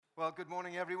Well, good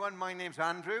morning, everyone. My name's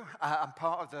Andrew. I'm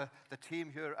part of the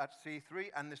team here at C3,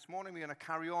 and this morning we're going to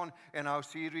carry on in our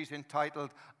series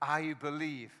entitled I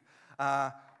Believe,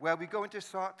 where we're going to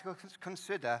start to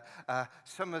consider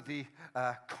some of the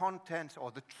contents or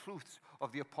the truths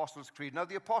of the Apostles' Creed. Now,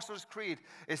 the Apostles' Creed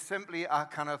is simply a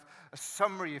kind of a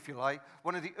summary, if you like,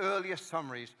 one of the earliest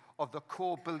summaries of the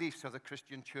core beliefs of the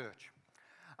Christian church.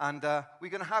 And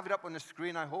we're going to have it up on the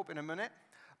screen, I hope, in a minute.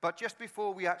 But just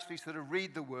before we actually sort of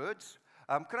read the words,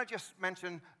 can I just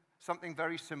mention something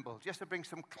very simple, just to bring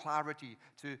some clarity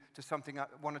to something that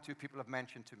one or two people have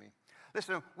mentioned to me.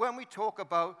 Listen, when we talk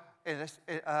about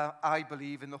I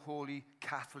believe in the Holy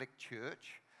Catholic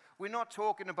Church, we're not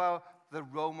talking about the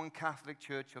Roman Catholic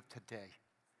Church of today.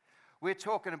 We're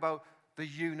talking about the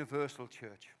universal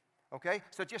church, okay?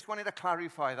 So just wanted to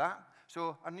clarify that.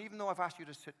 So, and even though I've asked you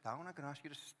to sit down, I'm going to ask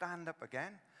you to stand up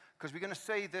again, because we're going to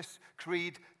say this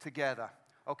creed together,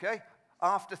 okay?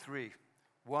 After three.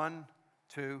 1,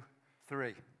 2,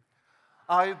 3.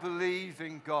 I believe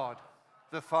in God,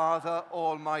 the Father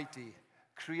Almighty,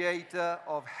 creator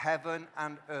of heaven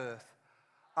and earth.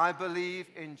 I believe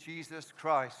in Jesus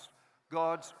Christ,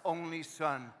 God's only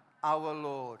Son, our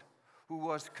Lord, who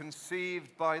was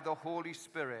conceived by the Holy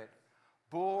Spirit,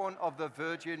 born of the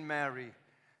Virgin Mary,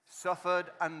 suffered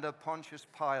under Pontius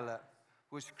Pilate,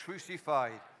 was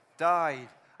crucified, died,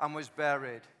 and was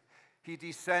buried. He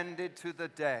descended to the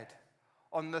dead.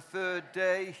 On the third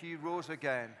day, he rose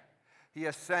again. He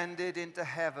ascended into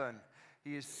heaven.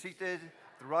 He is seated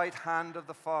at the right hand of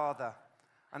the Father,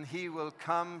 and he will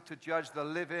come to judge the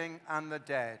living and the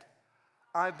dead.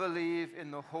 I believe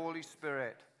in the Holy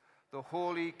Spirit, the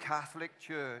Holy Catholic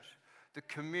Church, the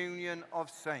communion of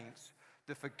saints,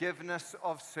 the forgiveness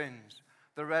of sins,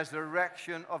 the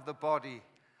resurrection of the body,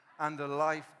 and the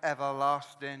life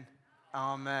everlasting.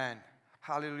 Amen.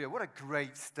 Hallelujah. What a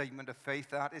great statement of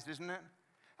faith that is, isn't it?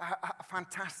 A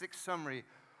fantastic summary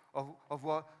of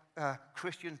what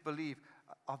Christians believe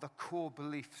are the core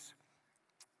beliefs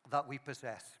that we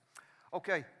possess.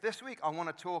 Okay, this week I want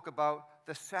to talk about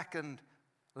the second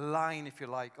line, if you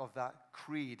like, of that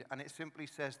creed. And it simply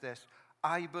says this: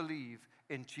 I believe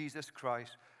in Jesus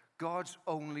Christ, God's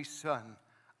only Son,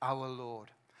 our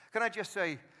Lord. Can I just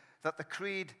say that the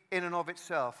creed in and of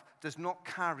itself does not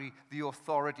carry the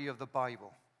authority of the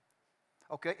Bible?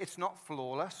 Okay, it's not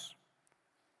flawless.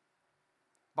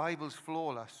 Bible's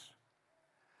flawless.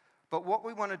 But what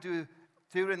we want to do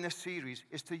during this series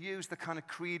is to use the kind of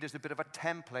creed as a bit of a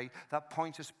template that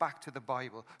points us back to the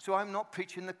Bible. So I'm not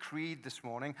preaching the creed this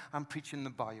morning, I'm preaching the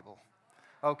Bible.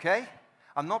 Okay?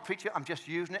 I'm not preaching, I'm just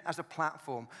using it as a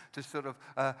platform to sort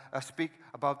of speak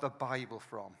about the Bible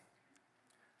from.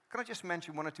 Can I just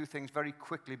mention one or two things very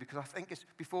quickly, because I think it's,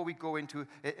 before we go into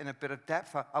it in a bit of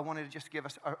depth, I wanted to just give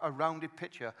us a rounded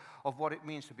picture of what it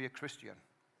means to be a Christian.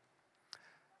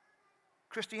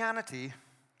 Christianity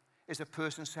is a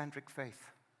person-centric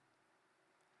faith.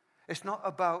 It's not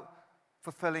about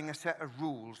fulfilling a set of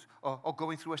rules or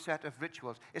going through a set of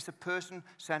rituals. It's a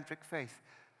person-centric faith.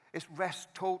 It rests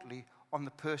totally on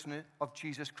the person of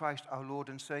Jesus Christ, our Lord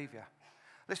and Savior.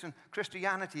 Listen,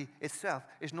 Christianity itself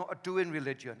is not a doing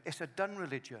religion. It's a done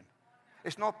religion.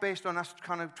 It's not based on us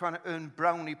kind of trying to earn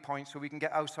brownie points so we can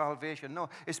get our salvation. No,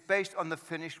 it's based on the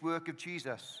finished work of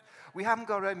Jesus. We haven't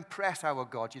got to impress our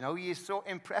God, you know. He is so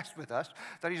impressed with us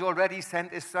that he's already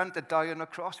sent his Son to die on a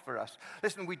cross for us.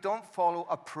 Listen, we don't follow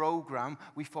a program.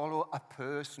 We follow a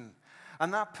person.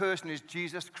 And that person is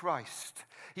Jesus Christ.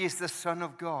 He is the Son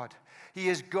of God. He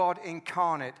is God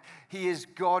incarnate. He is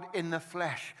God in the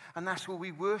flesh. And that's who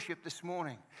we worship this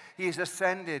morning. He is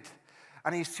ascended,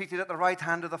 and he's seated at the right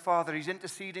hand of the Father. He's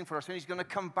interceding for us, and he's going to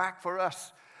come back for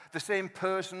us. The same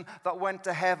person that went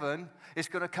to heaven is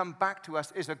going to come back to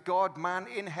us, is a God-man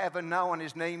in heaven now, and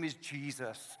his name is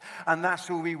Jesus. And that's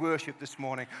who we worship this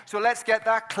morning. So let's get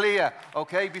that clear,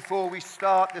 okay, before we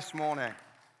start this morning.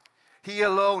 He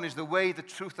alone is the way, the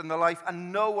truth, and the life,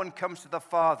 and no one comes to the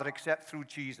Father except through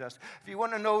Jesus. If you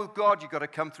want to know God, you've got to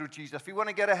come through Jesus. If you want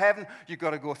to get to heaven, you've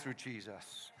got to go through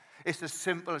Jesus. It's as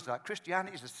simple as that.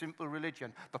 Christianity is a simple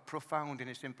religion, but profound in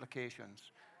its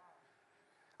implications.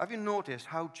 Have you noticed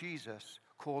how Jesus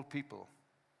called people?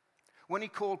 When he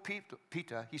called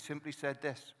Peter, he simply said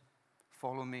this: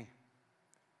 follow me.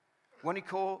 When he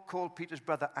called Peter's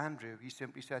brother Andrew, he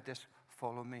simply said this: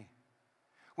 follow me.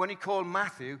 When he called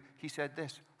Matthew, he said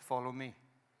this: follow me.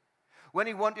 When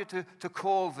he wanted to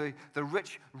call the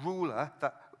rich ruler,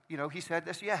 that, you know, he said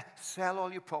this: yeah, sell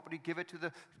all your property, give it to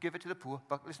the poor,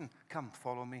 but listen, come,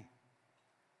 follow me.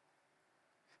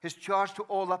 His charge to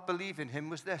all that believe in him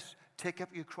was this: take up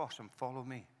your cross and follow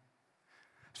me.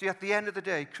 See, at the end of the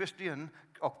day,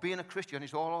 being a Christian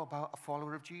is all about a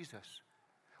follower of Jesus.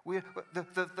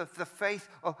 The faith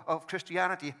of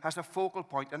Christianity has a focal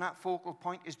point, and that focal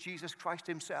point is Jesus Christ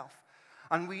himself.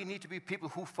 And we need to be people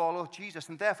who follow Jesus,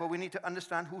 and therefore we need to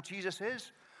understand who Jesus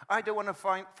is. I don't want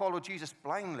to follow Jesus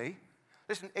blindly.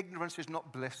 Listen, ignorance is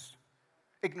not bliss.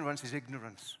 Ignorance is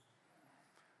ignorance.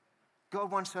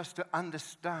 God wants us to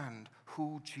understand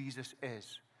who Jesus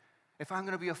is. If I'm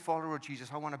going to be a follower of Jesus,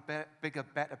 I want a bigger,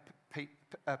 better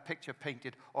picture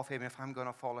painted of him if I'm going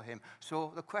to follow him.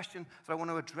 So the question that I want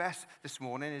to address this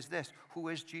morning is this: who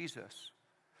is Jesus?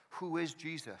 Who is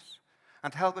Jesus?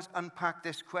 And to help us unpack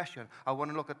this question, I want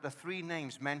to look at the three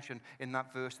names mentioned in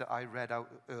that verse that I read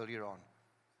out earlier on.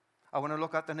 I want to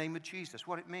look at the name of Jesus,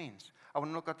 what it means. I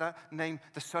want to look at that name,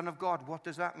 the Son of God, what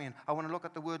does that mean? I want to look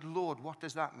at the word Lord, what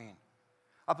does that mean?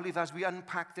 I believe as we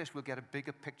unpack this, we'll get a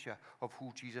bigger picture of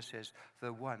who Jesus is,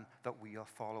 the one that we are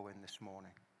following this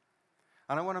morning.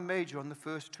 And I want to major on the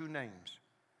first two names,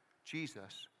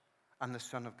 Jesus and the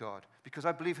Son of God. Because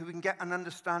I believe if we can get an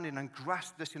understanding and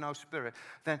grasp this in our spirit,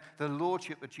 then the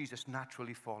lordship of Jesus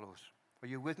naturally follows. Are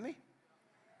you with me?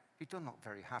 You don't look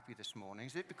very happy this morning.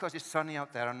 Is it because it's sunny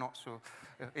out there and not so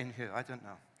in here? I don't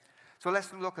know. So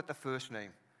let's look at the first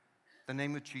name, the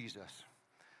name of Jesus.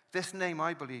 This name,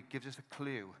 I believe, gives us a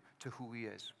clue to who he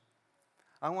is.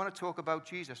 I want to talk about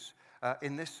Jesus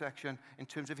in this section in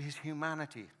terms of his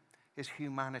humanity. His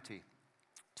humanity.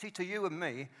 See, to you and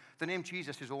me, the name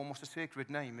Jesus is almost a sacred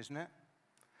name, isn't it?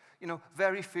 You know,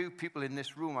 very few people in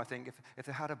this room, I think, if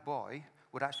they had a boy,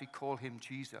 would actually call him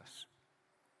Jesus.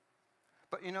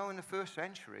 But, you know, in the first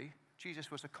century,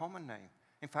 Jesus was a common name.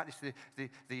 In fact, it's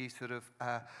the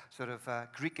sort of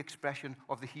Greek expression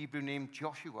of the Hebrew name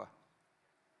Joshua.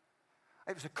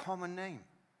 It was a common name.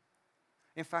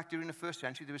 In fact, during the first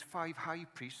century, there was 5 high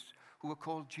priests who were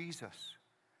called Jesus.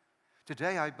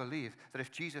 Today, I believe that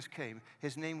if Jesus came,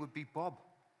 his name would be Bob,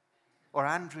 or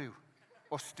Andrew,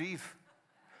 or Steve.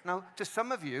 Now, to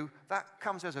some of you, that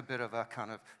comes as a bit of a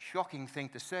kind of shocking thing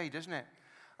to say, doesn't it?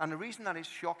 And the reason that it's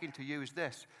shocking to you is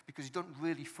this, because you don't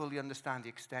really fully understand the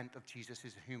extent of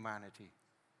Jesus' humanity.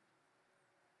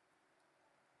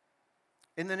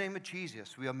 In the name of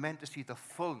Jesus, we are meant to see the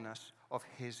fullness of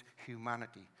his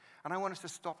humanity. And I want us to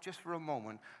stop just for a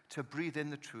moment to breathe in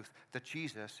the truth that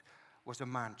Jesus was a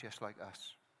man just like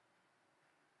us.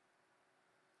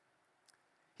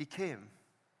 He came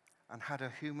and had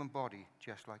a human body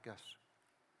just like us.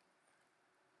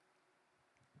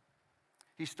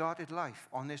 He started life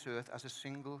on this earth as a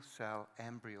single-cell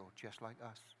embryo just like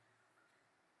us.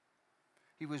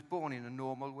 He was born in a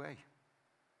normal way.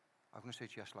 I'm going to say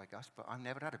just like us, but I've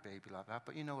never had a baby like that,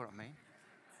 but you know what I mean.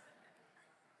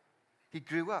 He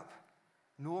grew up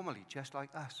normally just like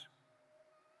us.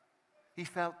 He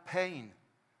felt pain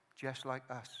just like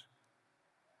us.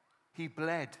 He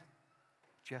bled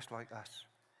just like us.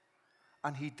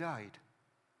 And he died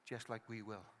just like we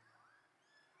will.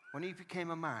 When he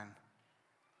became a man,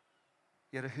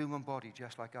 he had a human body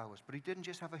just like ours. But he didn't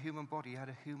just have a human body, he had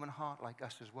a human heart like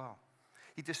us as well.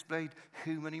 He displayed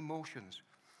human emotions.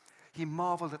 He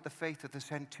marveled at the faith of the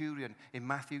centurion in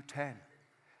Matthew 10.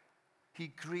 He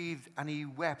grieved and he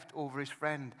wept over his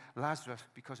friend Lazarus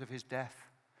because of his death.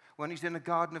 When he's in the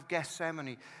Garden of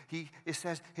Gethsemane, it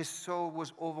says his soul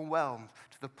was overwhelmed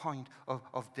to the point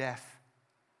of death.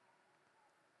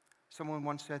 Someone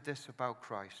once said this about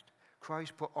Christ.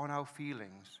 Christ put on our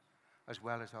feelings as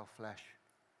well as our flesh.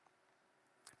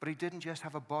 But he didn't just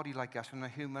have a body like us and a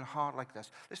human heart like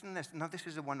us. Listen to this. Now, this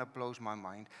is the one that blows my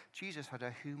mind. Jesus had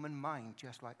a human mind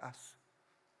just like us.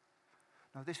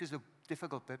 Now, this is a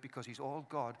difficult bit because he's all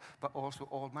God, but also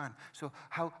all man. So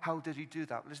how did he do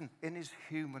that? Listen, in his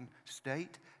human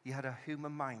state, he had a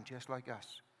human mind just like us.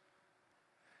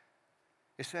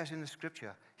 It says in the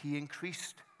scripture, he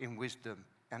increased in wisdom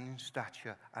and in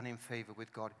stature and in favor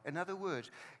with God. In other words,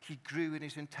 he grew in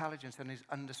his intelligence and his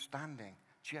understanding,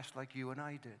 just like you and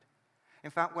I did. In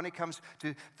fact, when it comes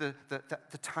to the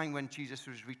time when Jesus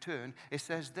was returned, it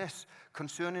says this,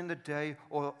 concerning the day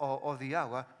or the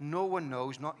hour, no one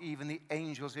knows, not even the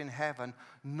angels in heaven,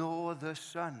 nor the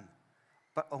Son,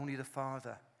 but only the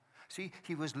Father. See,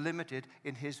 he was limited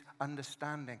in his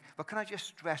understanding. But can I just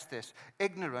stress this?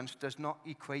 Ignorance does not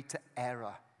equate to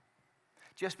error.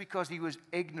 Just because he was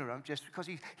ignorant, just because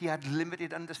he had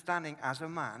limited understanding as a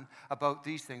man about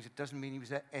these things, it doesn't mean he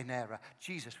was in error.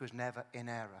 Jesus was never in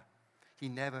error. He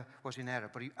never was in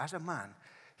error. But as a man,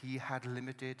 he had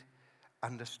limited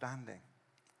understanding.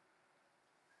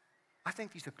 I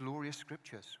think these are glorious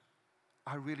scriptures.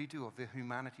 I really do, of the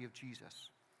humanity of Jesus.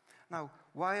 Now,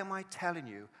 why am I telling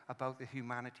you about the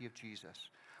humanity of Jesus?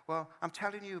 Well, I'm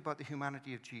telling you about the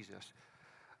humanity of Jesus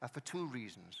for two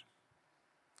reasons.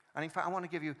 And in fact, I want to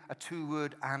give you a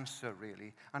two-word answer,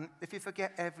 really. And if you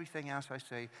forget everything else I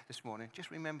say this morning,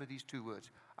 just remember these two words: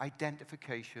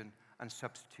 identification and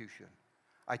substitution.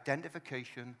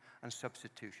 Identification and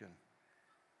substitution.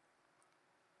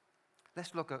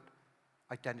 Let's look at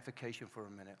identification for a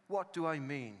minute. What do I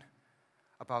mean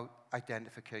about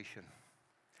identification?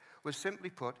 Well, simply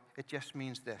put, it just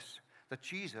means this: that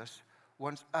Jesus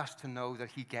wants us to know that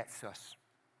he gets us.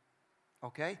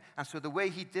 Okay? And so the way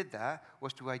he did that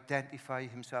was to identify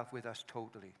himself with us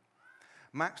totally.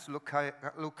 Max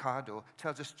Lucado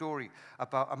tells a story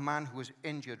about a man who was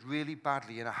injured really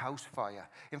badly in a house fire.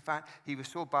 In fact, he was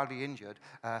so badly injured,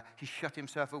 he shut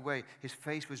himself away. His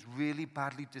face was really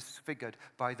badly disfigured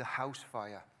by the house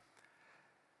fire.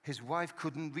 His wife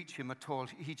couldn't reach him at all.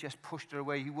 He just pushed her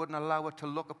away. He wouldn't allow her to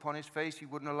look upon his face. He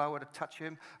wouldn't allow her to touch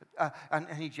him. And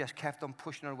he just kept on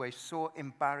pushing her away. So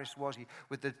embarrassed was he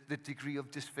with the degree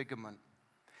of disfigurement.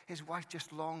 His wife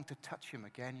just longed to touch him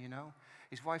again, you know.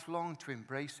 His wife longed to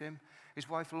embrace him. His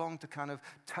wife longed to kind of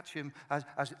touch him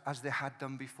as they had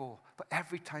done before. But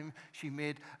every time she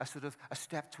made a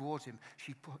step towards him,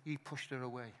 he pushed her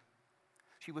away.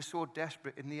 She was so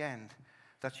desperate in the end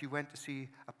that she went to see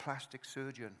a plastic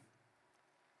surgeon.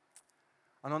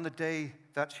 And on the day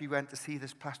that she went to see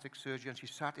this plastic surgeon, she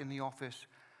sat in the office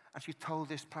and she told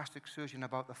this plastic surgeon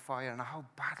about the fire and how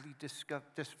badly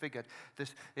disfigured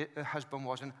her husband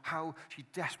was, and how she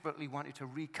desperately wanted to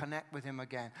reconnect with him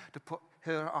again, to put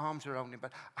her arms around him,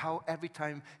 but how every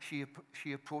time she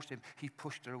approached him, he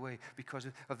pushed her away because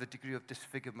of the degree of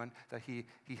disfigurement that he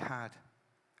had.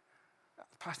 The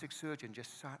plastic surgeon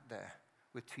just sat there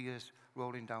with tears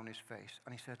rolling down his face.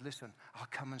 And he said, "Listen, I'll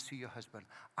come and see your husband.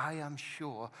 I am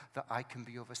sure that I can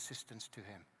be of assistance to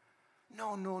him."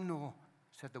 No,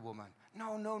 said the woman.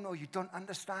 No, you don't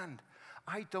understand.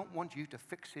 I don't want you to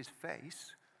fix his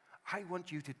face. I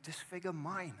want you to disfigure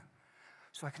mine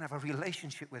so I can have a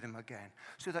relationship with him again,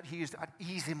 so that he is at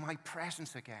ease in my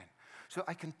presence again, so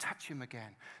I can touch him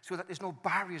again, so that there's no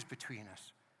barriers between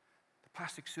us.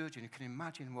 Plastic surgeon, you can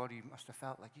imagine what he must have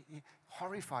felt like. He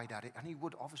horrified at it, and he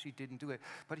obviously didn't do it.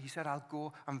 But he said, "I'll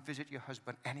go and visit your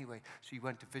husband anyway." So he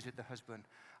went to visit the husband.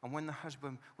 And when the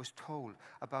husband was told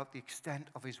about the extent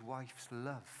of his wife's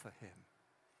love for him,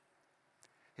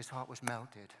 his heart was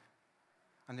melted.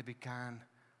 And they began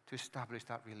to establish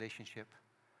that relationship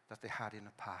that they had in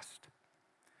the past. Do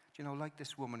you know, like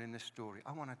this woman in this story,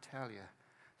 I want to tell you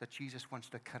that Jesus wants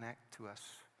to connect to us.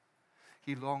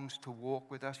 He longs to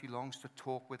walk with us. He longs to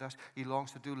talk with us. He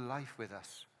longs to do life with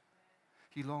us.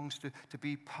 He longs to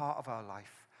be part of our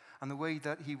life. And the way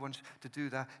that he wants to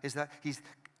do that is that he's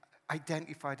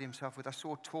identified himself with us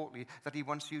so totally that he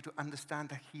wants you to understand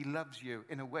that he loves you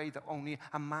in a way that only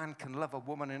a man can love a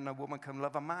woman and a woman can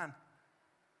love a man.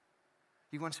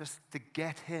 He wants us to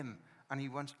get him, and he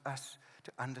wants us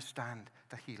to understand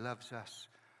that he loves us.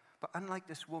 But unlike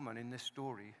this woman in this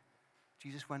story,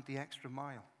 Jesus went the extra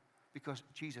mile. Because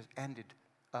Jesus ended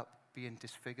up being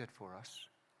disfigured for us.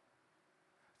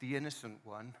 The innocent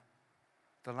one,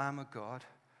 the Lamb of God,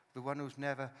 the one who's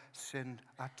never sinned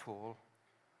at all,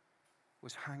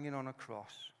 was hanging on a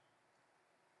cross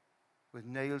with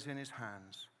nails in his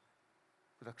hands,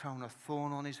 with a crown of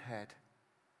thorn on his head,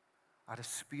 had a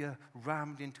spear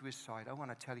rammed into his side. I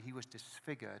want to tell you, he was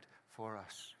disfigured for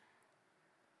us.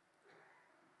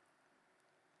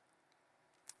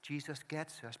 Jesus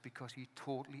gets us because he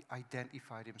totally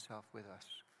identified himself with us.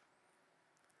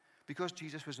 Because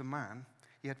Jesus was a man,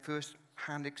 he had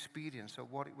first-hand experience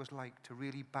of what it was like to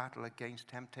really battle against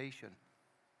temptation.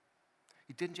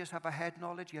 He didn't just have a head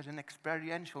knowledge, he had an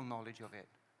experiential knowledge of it.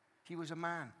 He was a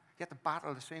man. He had to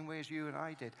battle the same way as you and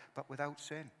I did, but without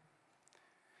sin.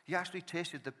 He actually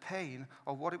tasted the pain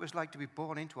of what it was like to be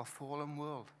born into a fallen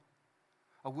world.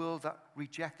 A world that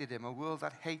rejected him, a world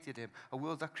that hated him, a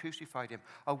world that crucified him,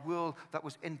 a world that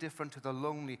was indifferent to the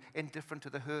lonely, indifferent to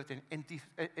the hurting,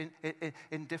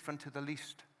 indifferent to the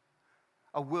least.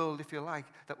 A world, if you like,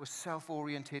 that was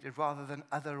self-orientated rather than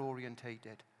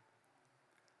other-orientated.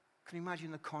 Can you imagine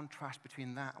the contrast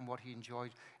between that and what he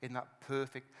enjoyed in that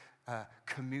perfect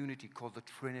community called the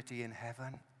Trinity in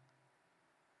heaven?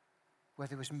 Where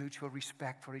there was mutual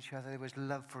respect for each other, there was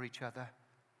love for each other.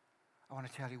 I want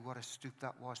to tell you what a stoop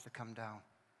that was to come down.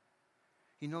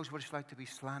 He knows what it's like to be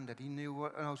slandered. He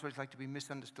knows what it's like to be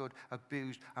misunderstood,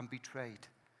 abused, and betrayed.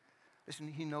 Listen,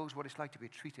 he knows what it's like to be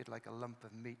treated like a lump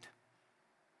of meat.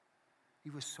 He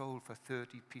was sold for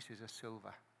 30 pieces of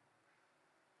silver.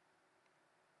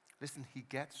 Listen, he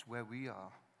gets where we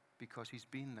are because he's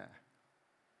been there.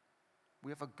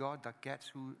 We have a God that gets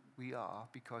who we are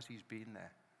because he's been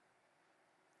there.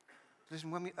 Listen,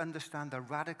 when we understand the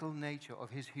radical nature of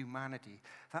his humanity,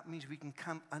 that means we can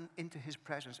come into his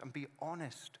presence and be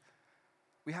honest.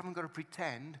 We haven't got to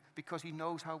pretend because he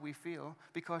knows how we feel,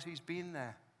 because he's been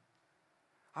there.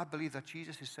 I believe that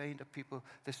Jesus is saying to people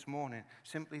this morning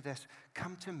simply this: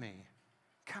 come to me.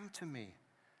 Come to me.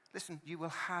 Listen, you will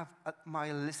have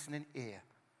my listening ear.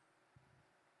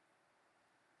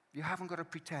 You haven't got to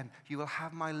pretend. You will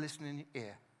have my listening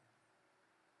ear.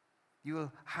 You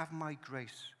will have my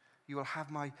grace. You will have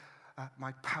my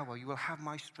power. You will have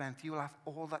my strength. You will have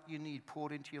all that you need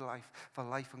poured into your life for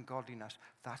life and godliness.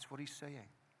 That's what he's saying.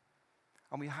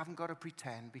 And we haven't got to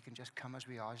pretend. We can just come as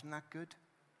we are. Isn't that good?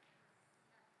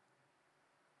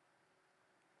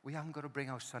 We haven't got to bring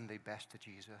our Sunday best to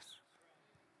Jesus.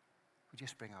 We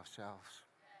just bring ourselves.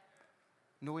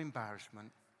 No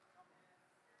embarrassment.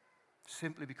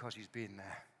 Simply because he's been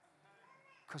there.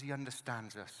 Because he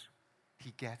understands us.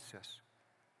 He gets us.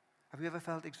 Have you ever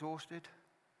felt exhausted?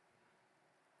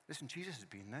 Listen, Jesus has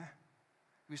been there.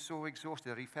 He was so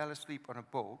exhausted that he fell asleep on a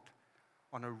boat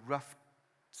on a rough,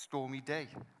 stormy day.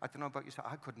 I don't know about yourself.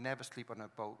 I could never sleep on a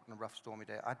boat on a rough, stormy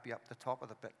day. I'd be up the top of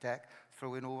the deck,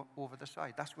 throwing over the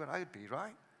side. That's where I'd be,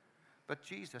 right? But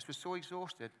Jesus was so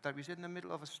exhausted that he was in the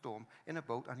middle of a storm in a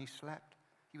boat and he slept.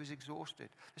 He was exhausted.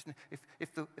 Listen,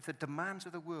 if the demands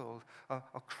of the world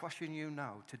are crushing you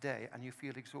now, today, and you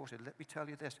feel exhausted, let me tell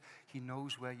you this. He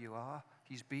knows where you are.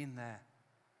 He's been there.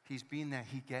 He's been there.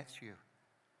 He gets you.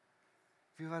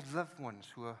 If you've had loved ones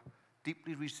who are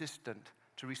deeply resistant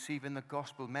to receiving the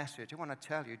gospel message, I want to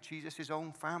tell you, Jesus'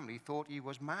 own family thought he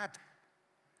was mad.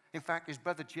 In fact, his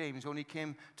brother James only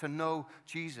came to know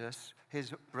Jesus,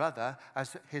 his brother,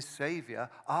 as his Savior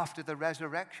after the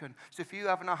resurrection. So if you're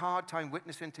having a hard time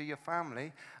witnessing to your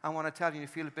family, I want to tell you, you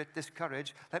feel a bit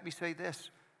discouraged, let me say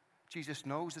this. Jesus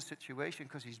knows the situation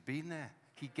because he's been there.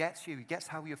 He gets you. He gets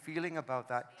how you're feeling about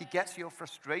that. He gets your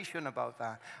frustration about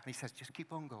that. And he says, just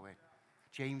keep on going.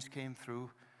 James came through,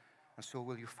 and so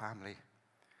will your family.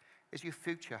 Is your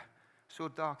future so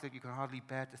dark that you can hardly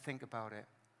bear to think about it?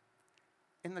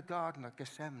 In the Garden of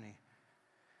Gethsemane,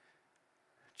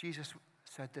 Jesus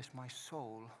said this: my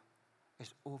soul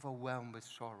is overwhelmed with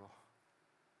sorrow.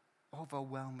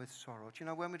 Overwhelmed with sorrow. Do you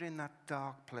know, when we're in that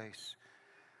dark place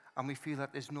and we feel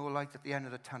that there's no light at the end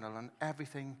of the tunnel and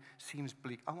everything seems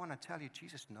bleak, I want to tell you,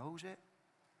 Jesus knows it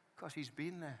because he's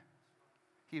been there.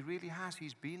 He really has.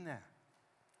 He's been there.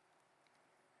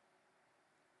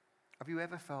 Have you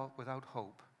ever felt without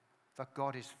hope that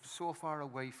God is so far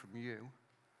away from you,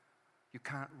 you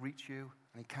can't reach you,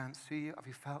 and he can't see you? Have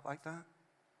you felt like that?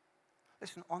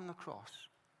 Listen, on the cross,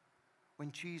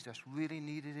 when Jesus really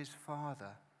needed his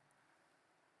Father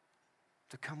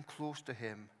to come close to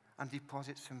him and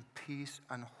deposit some peace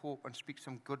and hope and speak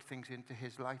some good things into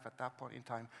his life at that point in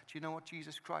time, do you know what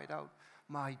Jesus cried out?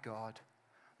 My God,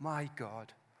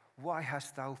 why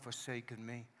hast thou forsaken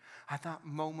me? At that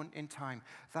moment in time,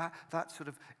 that sort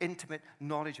of intimate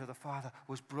knowledge of the Father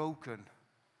was broken.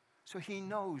 So he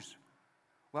knows.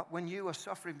 Well, when you are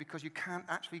suffering because you can't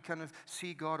actually kind of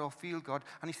see God or feel God,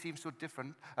 and he seems so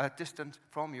distant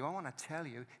from you, I want to tell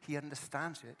you, he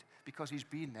understands it because he's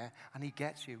been there and he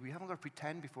gets you. We haven't got to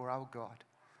pretend before our God.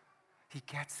 He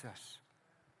gets us.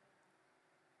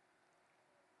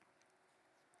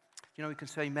 You know, we can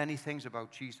say many things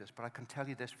about Jesus, but I can tell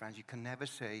you this, friends, you can never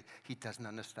say he doesn't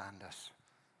understand us.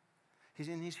 He's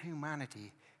in his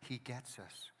humanity, he gets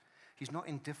us. He's not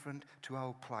indifferent to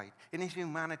our plight. In his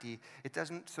humanity, it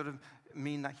doesn't sort of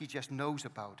mean that he just knows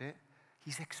about it.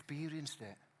 He's experienced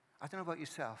it. I don't know about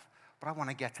yourself, but I want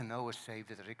to get to know a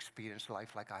Savior that experienced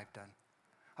life like I've done.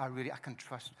 I can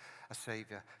trust a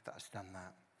Savior that has done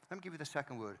that. Let me give you the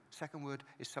second word. Second word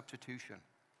is substitution.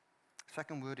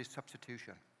 Second word is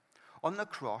substitution. On the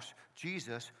cross,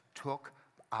 Jesus took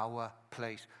our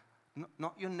place.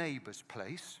 Not your neighbor's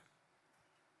place,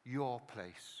 your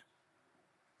place.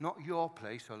 Not your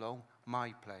place alone,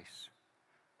 my place.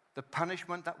 The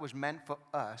punishment that was meant for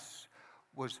us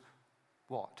was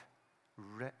what?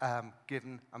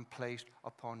 Given and placed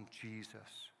upon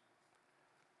Jesus.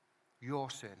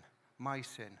 Your sin, my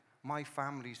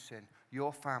family's sin,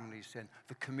 your family's sin,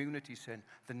 the community's sin,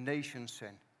 the nation's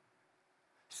sin.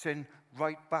 Sin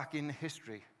right back in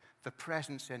history, the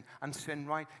present sin, and sin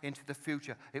right into the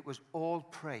future. It was all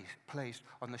placed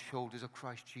on the shoulders of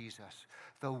Christ Jesus.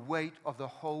 The weight of the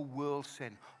whole world's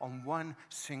sin on one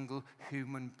single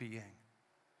human being.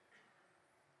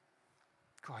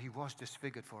 God, he was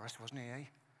disfigured for us, wasn't he, eh?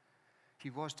 He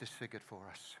was disfigured for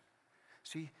us.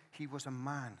 See, he was a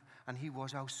man, and he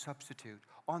was our substitute.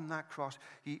 On that cross,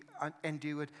 he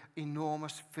endured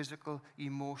enormous physical,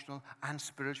 emotional, and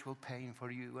spiritual pain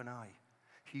for you and I.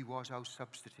 He was our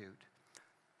substitute.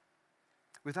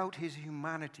 Without his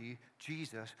humanity,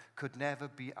 Jesus could never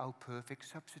be our perfect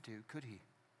substitute, could he?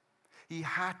 He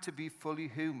had to be fully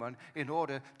human in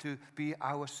order to be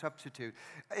our substitute.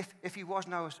 If he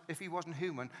wasn't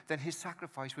human, then his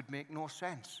sacrifice would make no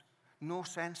sense. No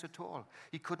sense at all.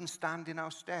 He couldn't stand in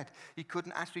our stead. He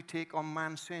couldn't actually take on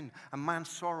man's sin, and man's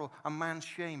sorrow, and man's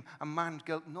shame, and man's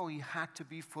guilt. No, he had to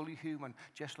be fully human,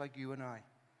 just like you and I.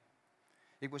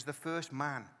 It was the first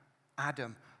man,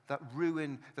 Adam, that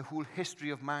ruined the whole history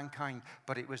of mankind,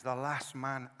 but it was the last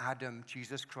man, Adam,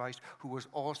 Jesus Christ, who was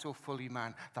also fully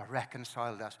man, that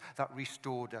reconciled us, that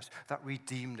restored us, that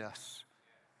redeemed us.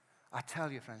 I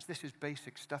tell you, friends, this is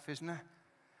basic stuff, isn't it?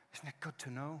 Isn't it good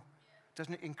to know?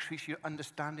 Doesn't it increase your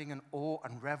understanding and awe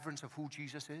and reverence of who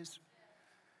Jesus is?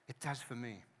 It does for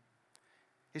me.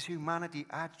 His humanity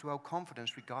adds to our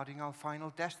confidence regarding our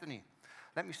final destiny.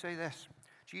 Let me say this.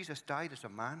 Jesus died as a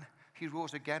man. He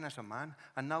rose again as a man,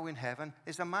 and now in heaven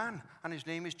is a man, and his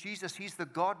name is Jesus. He's the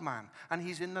God-man, and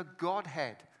he's in the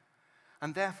Godhead.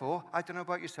 And therefore, I don't know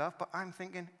about yourself, but I'm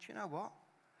thinking, do you know what?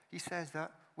 He says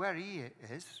that where he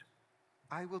is,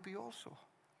 I will be also.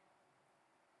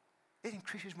 It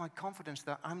increases my confidence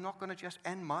that I'm not going to just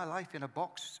end my life in a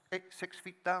box 6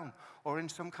 feet down or in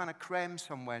some kind of creme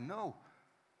somewhere. No.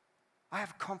 I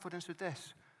have confidence of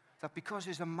this, that because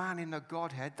there's a man in the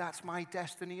Godhead, that's my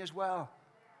destiny as well.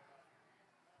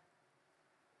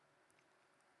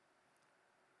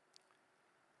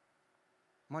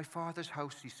 My Father's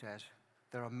house, he says,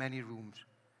 there are many rooms.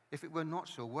 If it were not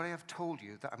so, would I have told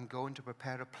you that I'm going to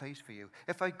prepare a place for you?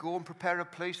 If I go and prepare a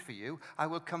place for you, I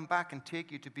will come back and take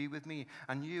you to be with me,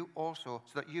 and you also,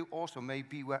 so that you also may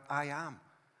be where I am.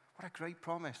 What a great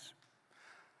promise.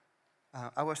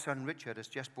 Our son Richard has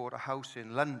just bought a house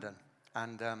in London,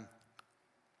 and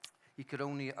he could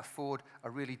only afford a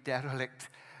really derelict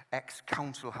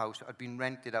ex-council house that had been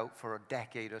rented out for a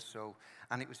decade or so,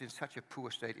 and it was in such a poor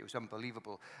state, it was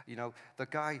unbelievable. You know, the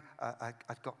guy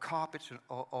had got carpets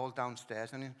all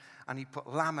downstairs, and he put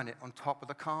laminate on top of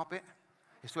the carpet.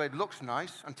 So it looks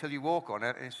nice until you walk on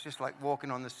it, and it's just like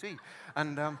walking on the sea.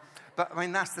 And but I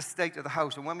mean, that's the state of the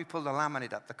house. And when we pulled the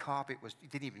laminate up, the carpet was, he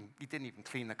didn't even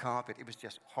clean the carpet. It was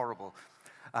just horrible.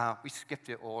 We skipped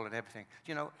it all and everything.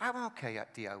 You know, I'm okay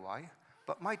at DIY.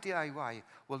 But my DIY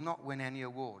will not win any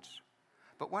awards.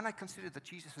 But when I consider that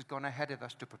Jesus has gone ahead of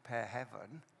us to prepare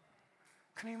heaven,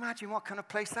 can you imagine what kind of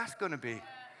place that's going to be?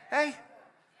 Hey,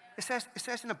 it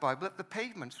says in the Bible that the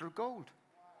pavements are gold.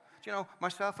 Do you know,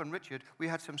 myself and Richard, we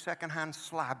had some second-hand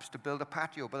slabs to build a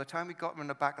patio. By the time we got them in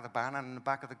the back of the van and in the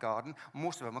back of the garden,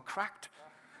 most of them are cracked.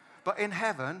 But in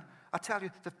heaven, I tell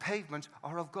you, the pavements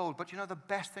are of gold. But you know, the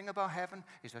best thing about heaven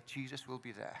is that Jesus will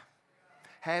be there.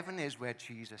 Heaven is where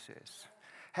Jesus is.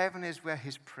 Heaven is where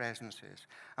his presence is.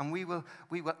 And we will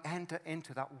enter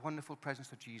into that wonderful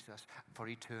presence of Jesus for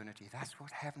eternity. That's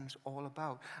what heaven's all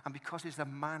about. And because there's a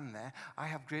man there, I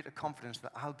have greater confidence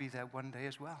that I'll be there one day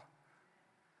as well.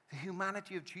 The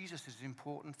humanity of Jesus is an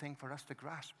important thing for us to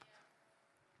grasp.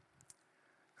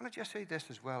 Can I just say this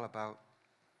as well about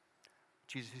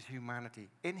Jesus' humanity?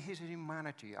 In his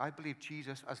humanity, I believe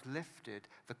Jesus has lifted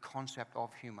the concept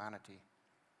of humanity.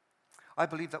 I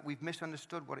believe that we've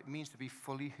misunderstood what it means to be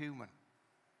fully human.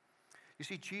 You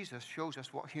see, Jesus shows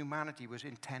us what humanity was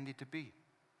intended to be.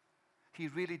 He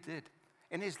really did.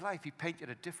 In his life, he painted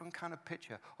a different kind of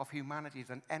picture of humanity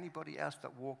than anybody else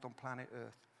that walked on planet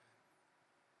Earth.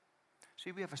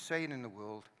 See, we have a saying in the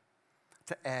world,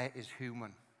 to err is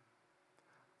human.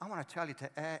 I want to tell you, to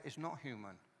err is not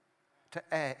human. To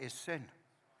err is sin.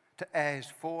 To err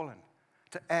is fallen.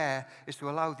 To err is to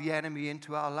allow the enemy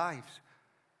into our lives.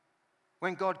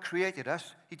 When God created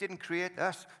us, he didn't create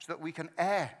us so that we can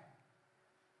err.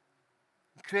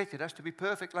 He created us to be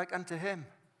perfect like unto him.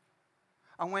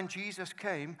 And when Jesus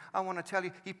came, I want to tell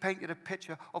you, he painted a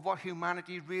picture of what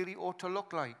humanity really ought to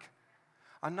look like.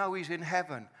 And now he's in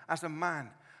heaven as a man.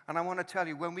 And I want to tell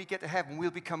you, when we get to heaven,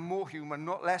 we'll become more human,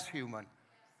 not less human.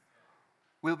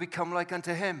 We'll become like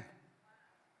unto him.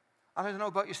 And I don't know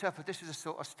about yourself, but this is the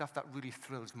sort of stuff that really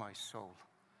thrills my soul.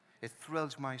 It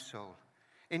thrills my soul.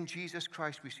 In Jesus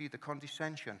Christ, we see the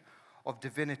condescension of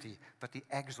divinity, but the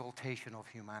exaltation of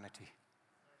humanity.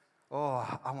 Oh,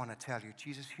 I want to tell you,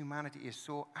 Jesus' humanity is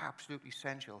so absolutely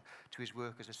essential to his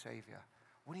work as a Savior.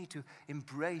 We need to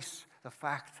embrace the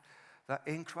fact that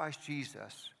in Christ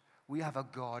Jesus, we have a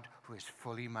God who is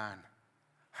fully man.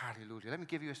 Hallelujah. Let me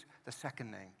give you the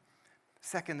second name.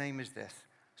 Second name is this,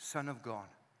 Son of God.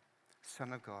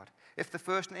 Son of God. If the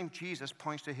first name, Jesus,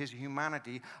 points to his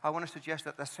humanity, I want to suggest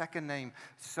that the second name,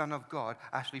 Son of God,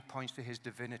 actually points to his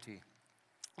divinity.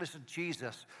 Listen,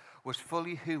 Jesus was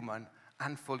fully human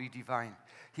and fully divine.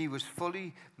 He was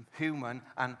fully human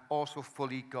and also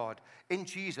fully God. In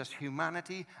Jesus,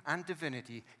 humanity and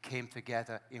divinity came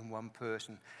together in one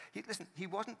person. He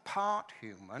wasn't part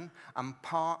human and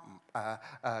part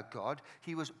God.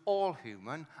 He was all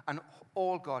human and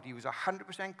all God. He was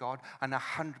 100% God and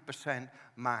 100%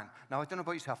 man. Now, I don't know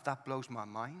about yourself, that blows my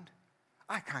mind.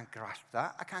 I can't grasp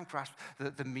that. I can't grasp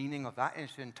the meaning of that in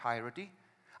its entirety.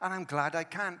 And I'm glad I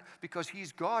can't, because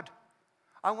he's God.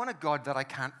 I want a God that I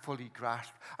can't fully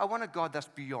grasp. I want a God that's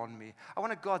beyond me. I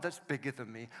want a God that's bigger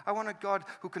than me. I want a God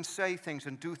who can say things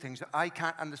and do things that I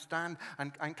can't understand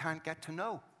and can't get to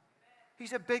know.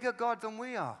 He's a bigger God than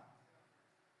we are.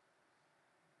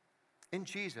 In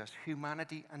Jesus,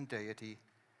 humanity and deity,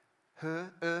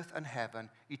 earth and heaven,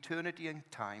 eternity and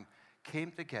time,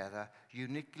 came together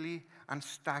uniquely and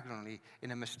staggeringly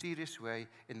in a mysterious way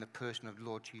in the person of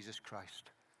Lord Jesus Christ.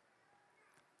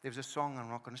 There's a song, I'm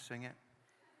not going to sing it.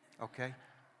 Okay?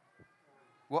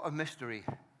 What a mystery.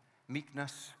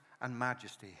 Meekness and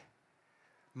majesty.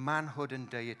 Manhood and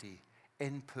deity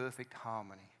in perfect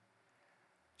harmony.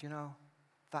 Do you know,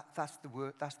 that's the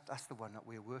word, that's the one that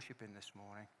we're worshiping this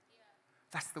morning. Yeah.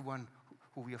 That's the one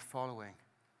who we are following.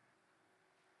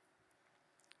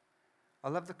 I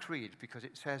love the creed because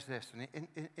it says this, and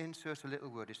it inserts a little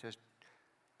word. It says,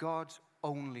 God's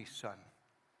only Son.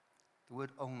 The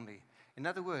word only. In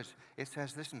other words, it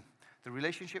says, listen, the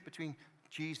relationship between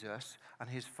Jesus and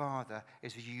his Father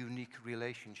is a unique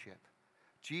relationship.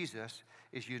 Jesus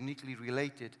is uniquely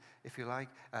related, if you like,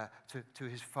 to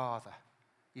his Father.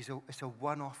 It's a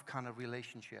one-off kind of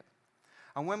relationship.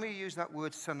 And when we use that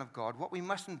word Son of God, what we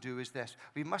mustn't do is this.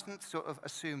 We mustn't sort of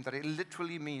assume that it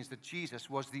literally means that Jesus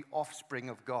was the offspring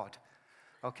of God.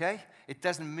 Okay? It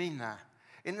doesn't mean that.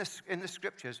 In the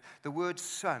scriptures, the word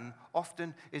son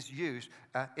often is used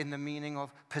in the meaning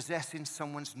of possessing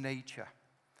someone's nature,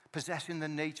 possessing the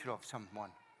nature of someone.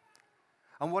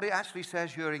 And what it actually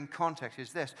says here in context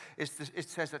is this. It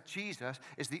says that Jesus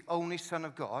is the only Son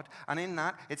of God, and in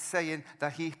that it's saying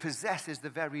that he possesses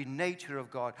the very nature of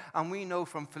God. And we know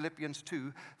from Philippians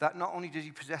 2 that not only did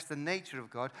he possess the nature of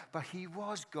God, but he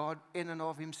was God in and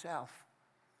of himself.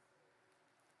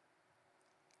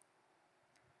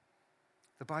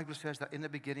 The Bible says that in the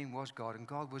beginning was God, and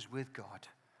God was with God,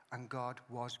 and God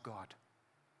was God.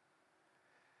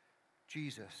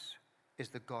 Jesus is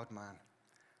the God-man.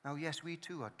 Now, yes, we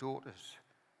too are daughters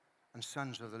and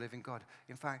sons of the living God.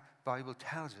 In fact, the Bible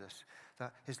tells us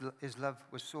that his love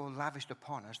was so lavished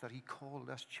upon us that he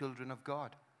called us children of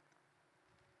God.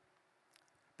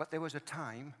 But there was a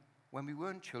time when we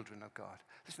weren't children of God.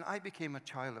 Listen, I became a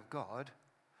child of God,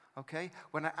 okay,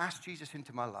 when I asked Jesus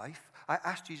into my life. I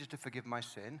asked Jesus to forgive my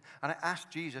sin, and I asked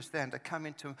Jesus then to come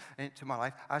into my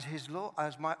life as his Lord,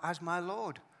 as my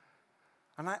Lord.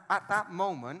 And at that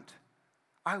moment,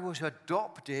 I was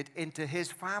adopted into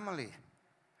his family.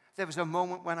 There was a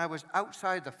moment when I was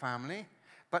outside the family,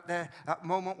 but that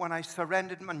moment when I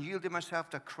surrendered and yielded myself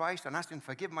to Christ and asked him to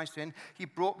forgive my sin, he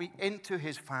brought me into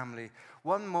his family.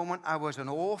 One moment I was an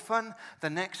orphan, the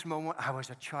next moment I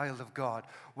was a child of God.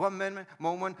 One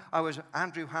moment I was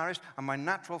Andrew Harris and my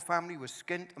natural family was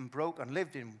skint and broke and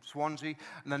lived in Swansea,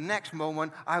 and the next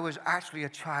moment I was actually a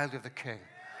child of the King.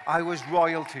 I was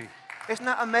royalty. Isn't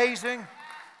that amazing?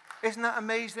 Isn't that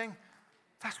amazing?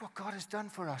 That's what God has done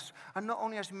for us. And not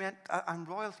only has he meant I'm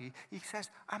royalty, he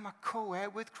says, I'm a co-heir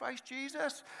with Christ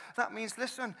Jesus. That means,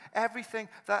 listen, everything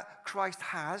that Christ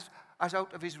has as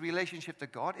out of his relationship to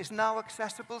God is now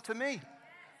accessible to me.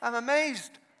 I'm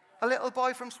amazed. A little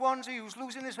boy from Swansea who's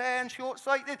losing his hair and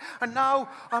short-sighted, and now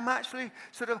I'm actually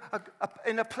sort of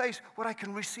in a place where I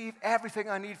can receive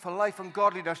everything I need for life and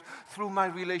godliness through my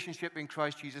relationship in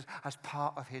Christ Jesus as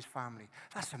part of his family.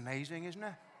 That's amazing, isn't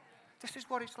it? This is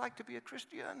what it's like to be a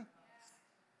Christian.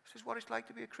 This is what it's like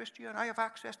to be a Christian. I have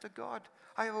access to God.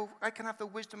 I can have the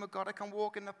wisdom of God. I can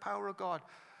walk in the power of God.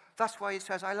 That's why it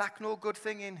says, I lack no good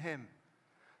thing in him.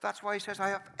 That's why he says, I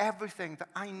have everything that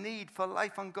I need for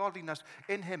life and godliness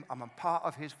in him. I'm a part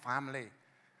of his family.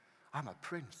 I'm a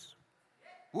prince.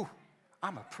 Ooh,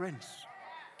 I'm a prince.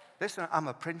 Listen, I'm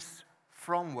a prince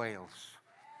from Wales.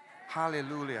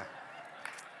 Hallelujah.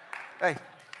 Hey.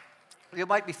 You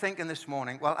might be thinking this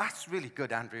morning, well, that's really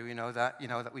good, Andrew,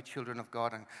 that we're children of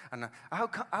God. And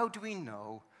how do we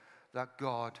know that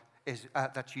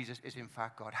that Jesus is in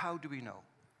fact God? How do we know?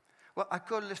 Well, I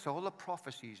could list all the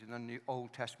prophecies in the New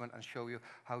Old Testament and show you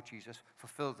how Jesus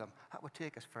fulfilled them. That would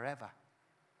take us forever.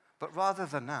 But rather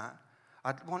than that,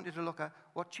 I wanted to look at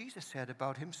what Jesus said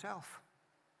about himself.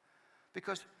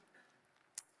 Because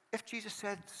if Jesus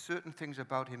said certain things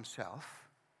about himself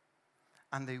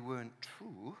and they weren't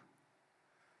true,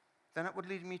 then it would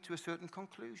lead me to a certain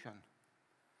conclusion.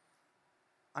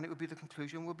 And it would be the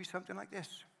conclusion would be something like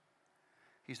this.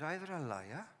 He's either a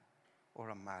liar or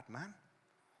a madman,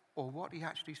 or what he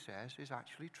actually says is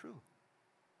actually true.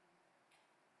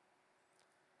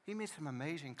 He made some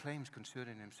amazing claims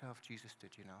concerning himself, Jesus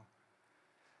did, you know.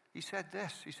 He said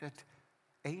this, he said,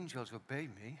 angels obey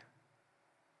me.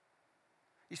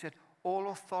 He said, all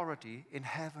authority in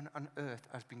heaven and earth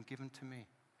has been given to me.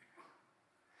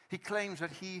 He claims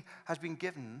that he has been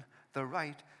given the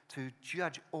right to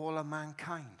judge all of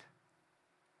mankind.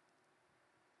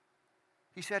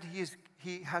 He said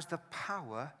he has the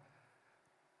power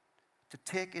to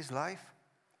take his life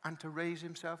and to raise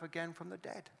himself again from the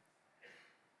dead.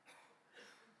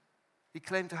 He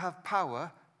claimed to have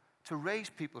power to raise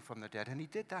people from the dead, and he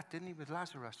did that, didn't he, with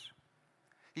Lazarus?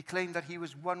 He claimed that he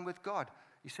was one with God.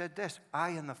 He said this, I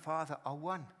and the Father are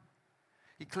one.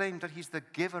 He claimed that he's the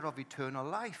giver of eternal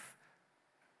life.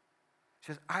 He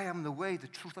says, I am the way, the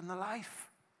truth, and the life.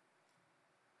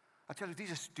 I tell you,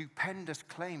 these are stupendous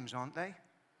claims, aren't they?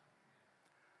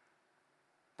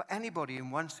 But anybody,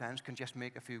 in one sense, can just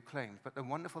make a few claims. But the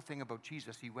wonderful thing about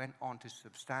Jesus, he went on to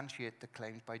substantiate the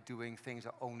claims by doing things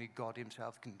that only God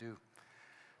himself can do.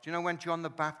 Do you know when John the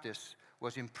Baptist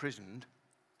was imprisoned,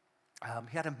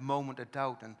 he had a moment of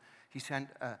doubt, and he sent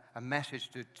a message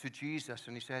to Jesus,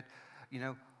 and he said, you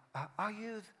know, are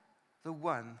you the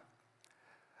one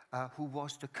who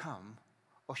was to come,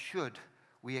 or should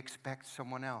we expect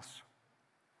someone else?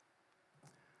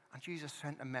 And Jesus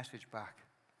sent a message back.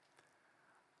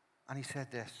 And he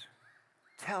said this,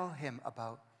 tell him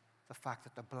about the fact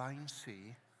that the blind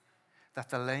see, that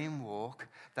the lame walk,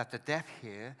 that the deaf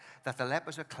hear, that the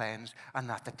lepers are cleansed, and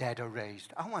that the dead are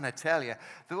raised. I want to tell you,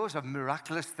 those are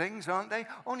miraculous things, aren't they?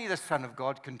 Only the Son of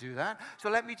God can do that. So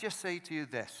let me just say to you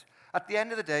this. At the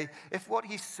end of the day, if what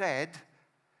he said,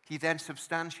 he then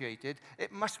substantiated,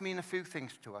 it must mean a few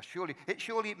things to us. Surely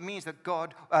it means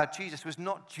that Jesus was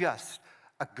not just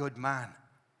a good man.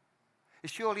 It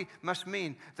surely must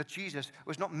mean that Jesus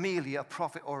was not merely a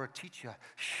prophet or a teacher.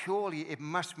 Surely it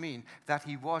must mean that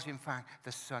he was, in fact,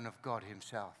 the Son of God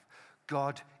himself,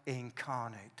 God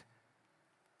incarnate.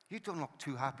 You don't look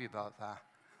too happy about that.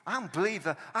 I don't believe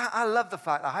that. I love the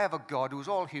fact that I have a God who's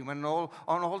all human and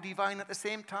all divine at the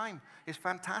same time. It's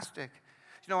fantastic.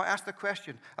 You know, I asked the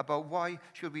question about why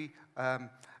should we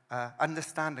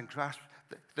understand and grasp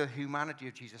the humanity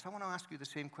of Jesus. I want to ask you the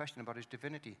same question about his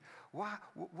divinity.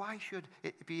 Why should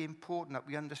it be important that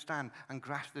we understand and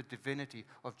grasp the divinity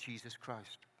of Jesus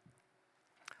Christ?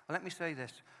 Well, let me say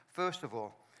this. First of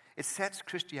all, it sets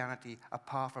Christianity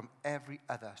apart from every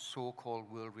other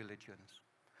so-called world religions.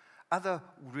 Other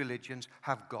religions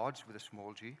have gods with a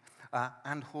small g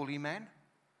and holy men,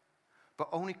 but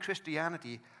only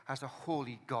Christianity has a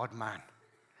holy God-man.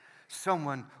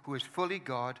 Someone who is fully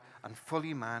God and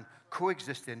fully man,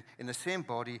 coexisting in the same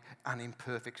body and in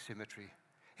perfect symmetry.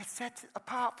 It sets it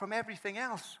apart from everything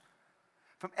else,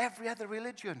 from every other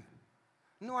religion.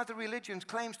 No other religion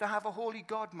claims to have a holy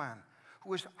God-man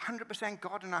who is 100%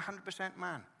 God and 100%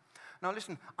 man. Now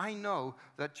listen, I know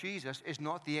that Jesus is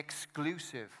not the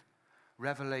exclusive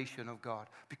revelation of God,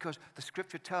 because the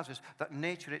scripture tells us that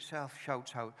nature itself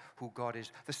shouts out who God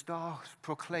is. The stars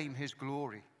proclaim his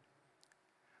glory.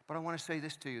 But I want to say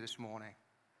this to you this morning.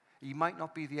 He might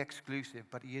not be the exclusive,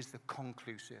 but he is the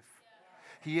conclusive.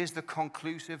 He is the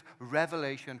conclusive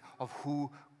revelation of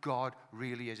who God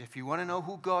really is. If you want to know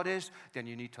who God is, then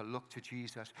you need to look to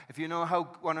Jesus. If you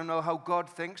want to know how God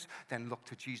thinks, then look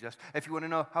to Jesus. If you want to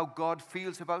know how God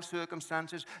feels about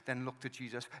circumstances, then look to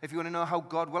Jesus. If you want to know how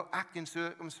God will act in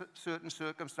certain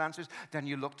circumstances, then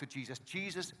you look to Jesus.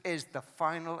 Jesus is the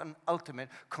final and ultimate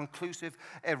conclusive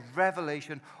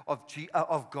revelation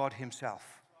of God himself.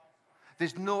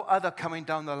 There's no other coming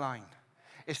down the line.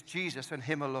 It's Jesus and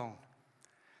him alone.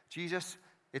 Jesus,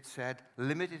 it said,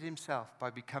 limited himself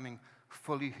by becoming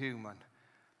fully human.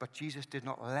 But Jesus did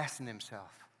not lessen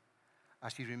himself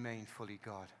as he remained fully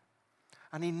God.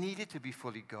 And he needed to be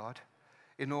fully God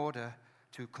in order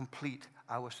to complete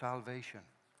our salvation.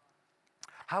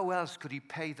 How else could he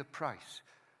pay the price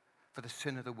for the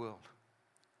sin of the world?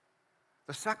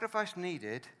 The sacrifice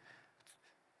needed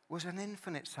was an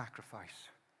infinite sacrifice.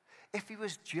 If he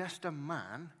was just a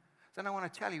man, then I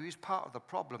want to tell you, he's part of the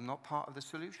problem, not part of the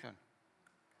solution.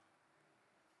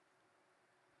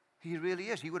 He really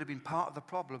is. He would have been part of the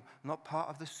problem, not part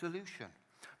of the solution.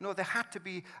 No, there had to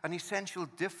be an essential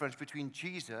difference between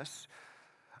Jesus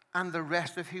and the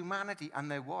rest of humanity, and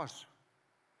there was.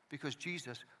 Because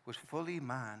Jesus was fully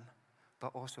man,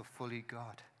 but also fully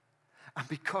God. And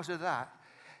because of that,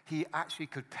 he actually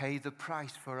could pay the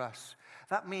price for us.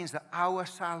 That means that our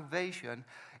salvation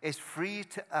is free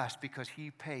to us because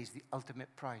he pays the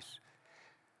ultimate price.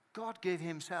 God gave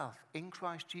himself in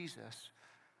Christ Jesus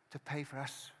to pay for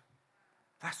us.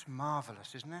 That's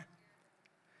marvelous, isn't it?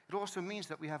 It also means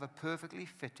that we have a perfectly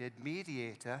fitted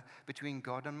mediator between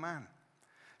God and man.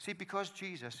 See, because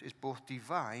Jesus is both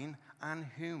divine and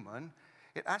human,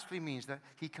 it actually means that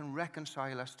he can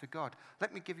reconcile us to God.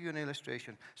 Let me give you an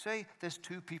illustration. Say there's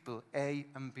two people, A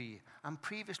and B, and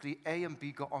previously A and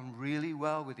B got on really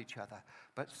well with each other,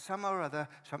 but somehow or other,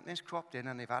 something's cropped in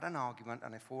and they've had an argument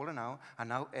and they've fallen out, and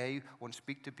now A won't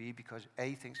speak to B because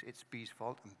A thinks it's B's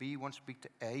fault, and B won't speak to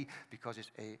A because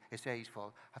it's A's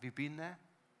fault. Have you been there?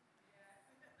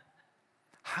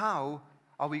 How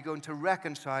are we going to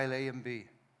reconcile A and B?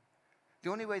 The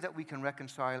only way that we can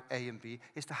reconcile A and B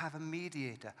is to have a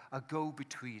mediator, a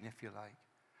go-between, if you like.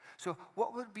 So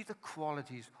what would be the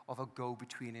qualities of a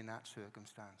go-between in that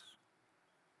circumstance?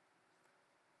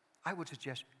 I would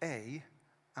suggest A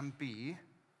and B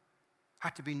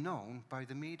had to be known by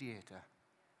the mediator.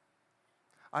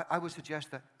 I would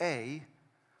suggest that A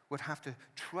would have to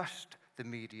trust the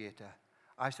mediator.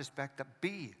 I suspect that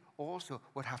B also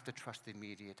would have to trust the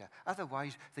mediator.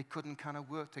 Otherwise, they couldn't kind of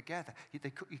work together. They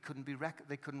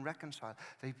couldn't reconcile.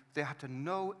 They had to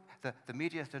know, the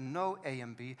mediator had to know A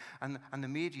and B, and the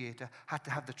mediator had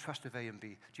to have the trust of A and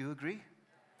B. Do you agree?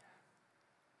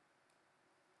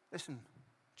 Listen,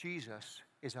 Jesus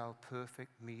is our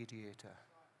perfect mediator.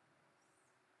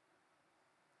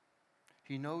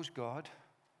 He knows God,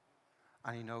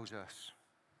 and he knows us.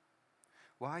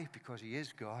 Why? Because he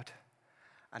is God,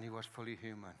 and he was fully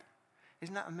human.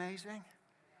 Isn't that amazing?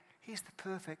 He's the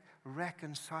perfect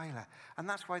reconciler. And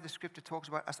that's why the scripture talks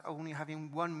about us only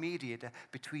having one mediator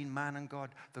between man and God,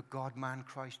 the God-man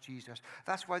Christ Jesus.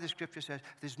 That's why the scripture says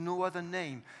there's no other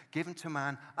name given to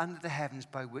man under the heavens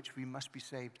by which we must be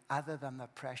saved other than the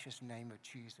precious name of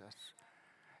Jesus.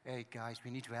 Hey guys,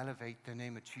 we need to elevate the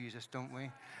name of Jesus, don't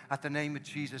we? At the name of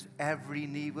Jesus, every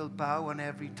knee will bow and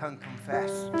every tongue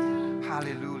confess.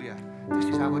 Hallelujah. This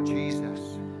is our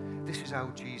Jesus. This is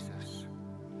our Jesus.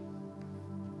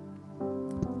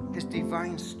 His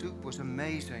divine stoop was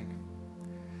amazing.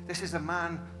 This is a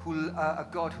man a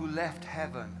God who left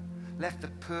heaven, left the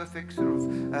perfect sort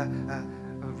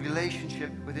of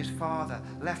relationship with his Father,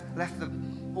 left the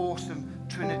awesome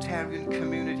Trinitarian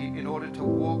community in order to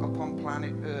walk upon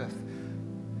planet Earth.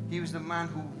 He was the man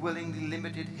who willingly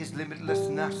limited his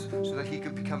limitlessness so that he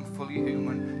could become fully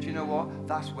human. Do you know what?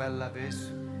 That's where love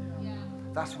is.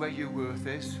 That's where your worth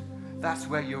is. That's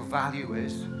where your value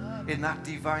is. In that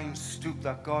divine stoop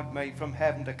that God made from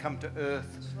heaven to come to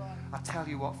earth. I tell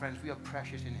you what, friends, we are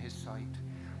precious in his sight.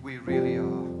 We really are.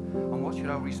 And what should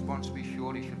our response be?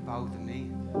 Surely we should bow the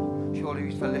knee. Surely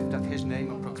we should lift up his name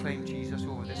and proclaim Jesus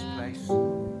over this place.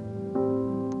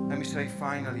 Let me say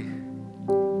finally,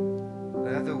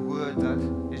 the other word that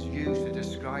is used to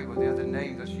describe, or the other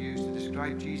name that's used to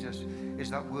describe Jesus,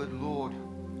 is that word Lord.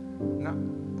 Now,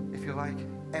 if you like,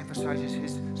 emphasizes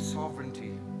his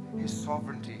sovereignty,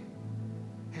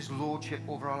 his lordship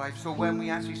over our life. So when we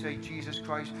actually say Jesus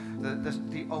Christ,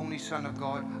 the only Son of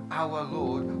God, our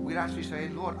Lord, we're actually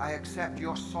saying, Lord, I accept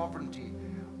your sovereignty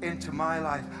into my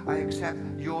life. I accept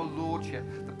your lordship.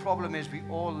 The problem is we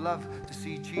all love to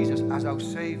see Jesus as our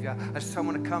Savior, as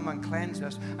someone to come and cleanse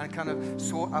us and kind of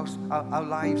sort our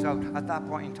lives out at that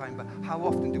point in time. But how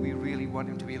often do we really want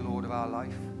him to be Lord of our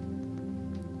life?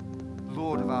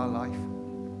 Lord of our life.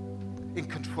 In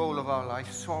control of our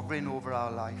life, sovereign over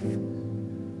our life.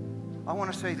 I want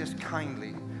to say this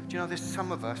kindly. Do you know, there's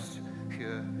some of us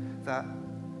here that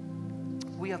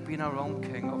we have been our own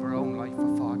king of our own life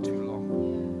for far too long.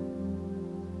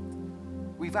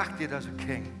 We've acted as a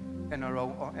king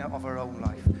of our own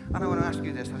life. And I want to ask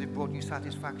you this, has it brought you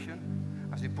satisfaction?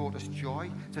 Has it brought us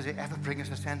joy? Does it ever bring us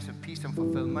a sense of peace and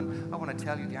fulfillment? I want to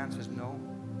tell you the answer is no.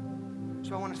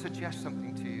 So I want to suggest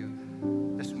something to you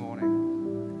this morning.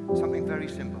 Something very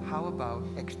simple. How about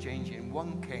exchanging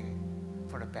one king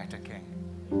for a better king?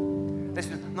 This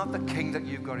is not the king that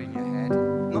you've got in your head,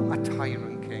 not a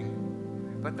tyrant king,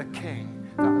 but the king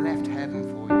that left heaven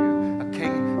for you, a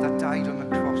king that died on the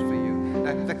cross for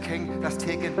you, the king that's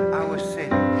taken our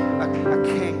sin, a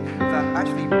king that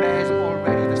actually bears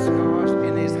already the scars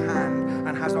in his hand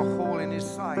and has a hole in his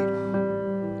side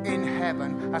in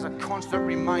heaven as a constant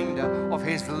reminder of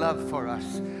his love for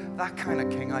us. That kind of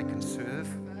king I can serve.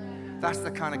 That's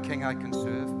the kind of king I can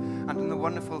serve. And then the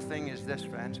wonderful thing is this,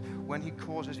 friends, when he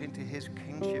calls us into his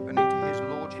kingship and into his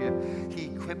lordship, he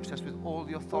equips us with all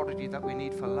the authority that we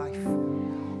need for life.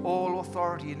 All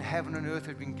authority in heaven and earth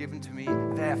has been given to me,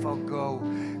 therefore go.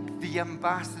 The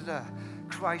ambassador,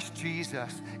 Christ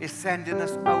Jesus, is sending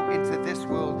us out into this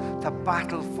world to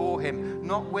battle for him,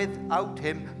 not without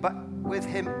him, but with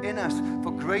him in us.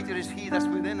 For greater is he that's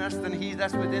within us than he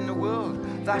that's within the world.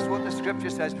 That's what the scripture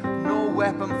says. No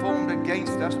weapon formed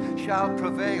against us shall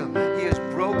prevail. He has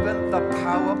broken the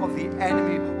power of the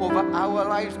enemy over our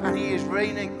lives, and he is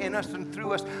reigning in us and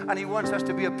through us, and he wants us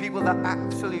to be a people that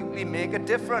absolutely make a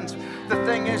difference. The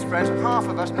thing is, friends, half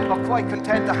of us are quite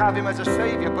content to have him as a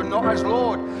savior, but not as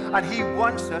Lord, and he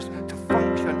wants us to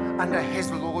function under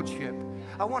his lordship.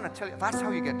 I want to tell you, that's how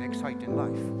you get an exciting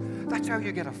life. That's how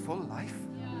you get a full life.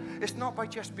 It's not by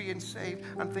just being saved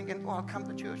and thinking, oh, I'll come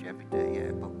to church every day.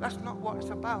 Yeah, but that's not what it's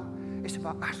about. It's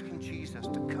about asking Jesus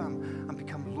to come and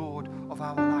become Lord of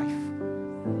our life.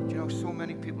 Do you know, so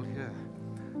many people here,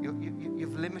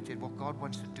 you've limited what God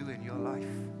wants to do in your life.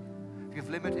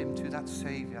 You've limited him to that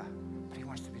Savior, but he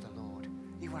wants to be the Lord.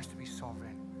 He wants to be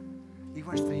sovereign. He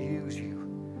wants to use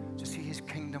you to see his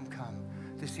kingdom come,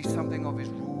 to see something of his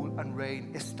rule and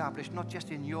reign established, not just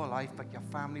in your life, but your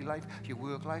family life, your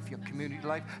work life, your community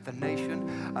life, the nation.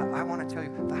 I want to tell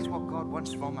you, that's what God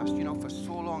wants from us. You know, for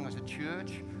so long as a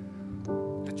church,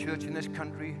 the church in this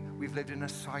country, we've lived in a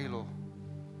silo.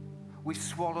 We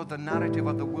swallowed the narrative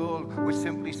of the world, which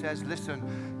simply says,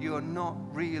 listen, you're not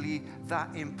really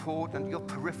that important. You're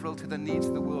peripheral to the needs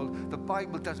of the world. The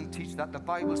Bible doesn't teach that. The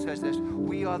Bible says this: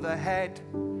 we are the head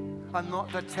and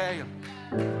not the tail.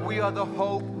 We are the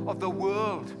hope of the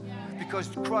world, because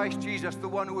Christ Jesus, the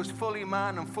one who is fully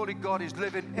man and fully God, is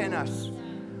living in us.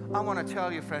 I want to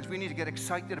tell you, friends, we need to get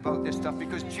excited about this stuff,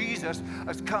 because Jesus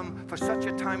has come for such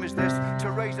a time as this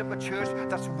to raise up a church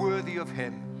that's worthy of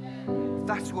him.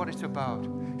 That's what it's about.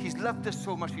 He's loved us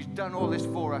so much. He's done all this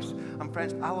for us. And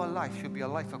friends, our life should be a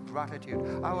life of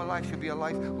gratitude. Our life should be a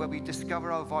life where we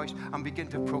discover our voice and begin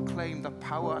to proclaim the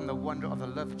power and the wonder of the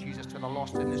love of Jesus to the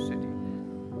lost in this city.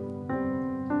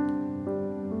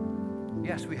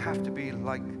 Yes, we have to be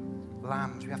like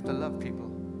lambs. We have to love people.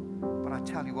 But I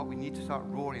tell you what, we need to start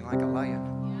roaring like a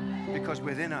lion, because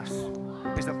within us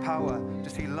is the power to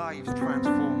see lives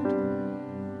transformed.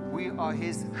 We are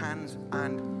his hands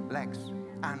and legs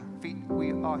and feet.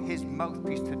 We are his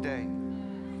mouthpiece today.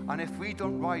 And if we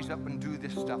don't rise up and do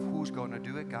this stuff, who's going to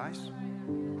do it, guys?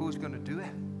 Who's going to do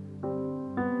it? Do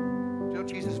you know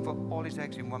Jesus put all his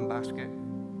eggs in one basket?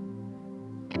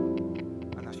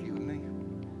 And that's you and me.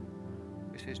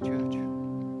 It's his church.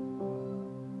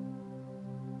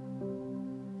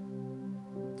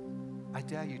 I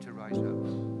dare you to rise up.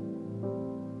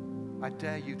 I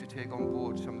dare you to take on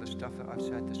board some of the stuff that I've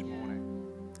said this morning.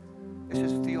 This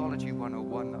is Theology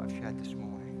 101 that I've shared this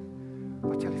morning.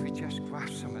 But I tell you, if we just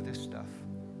grasp some of this stuff,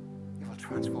 it will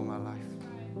transform our life.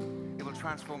 It will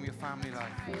transform your family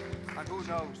life. And who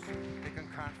knows, it can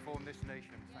transform this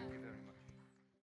nation. Thank you very much.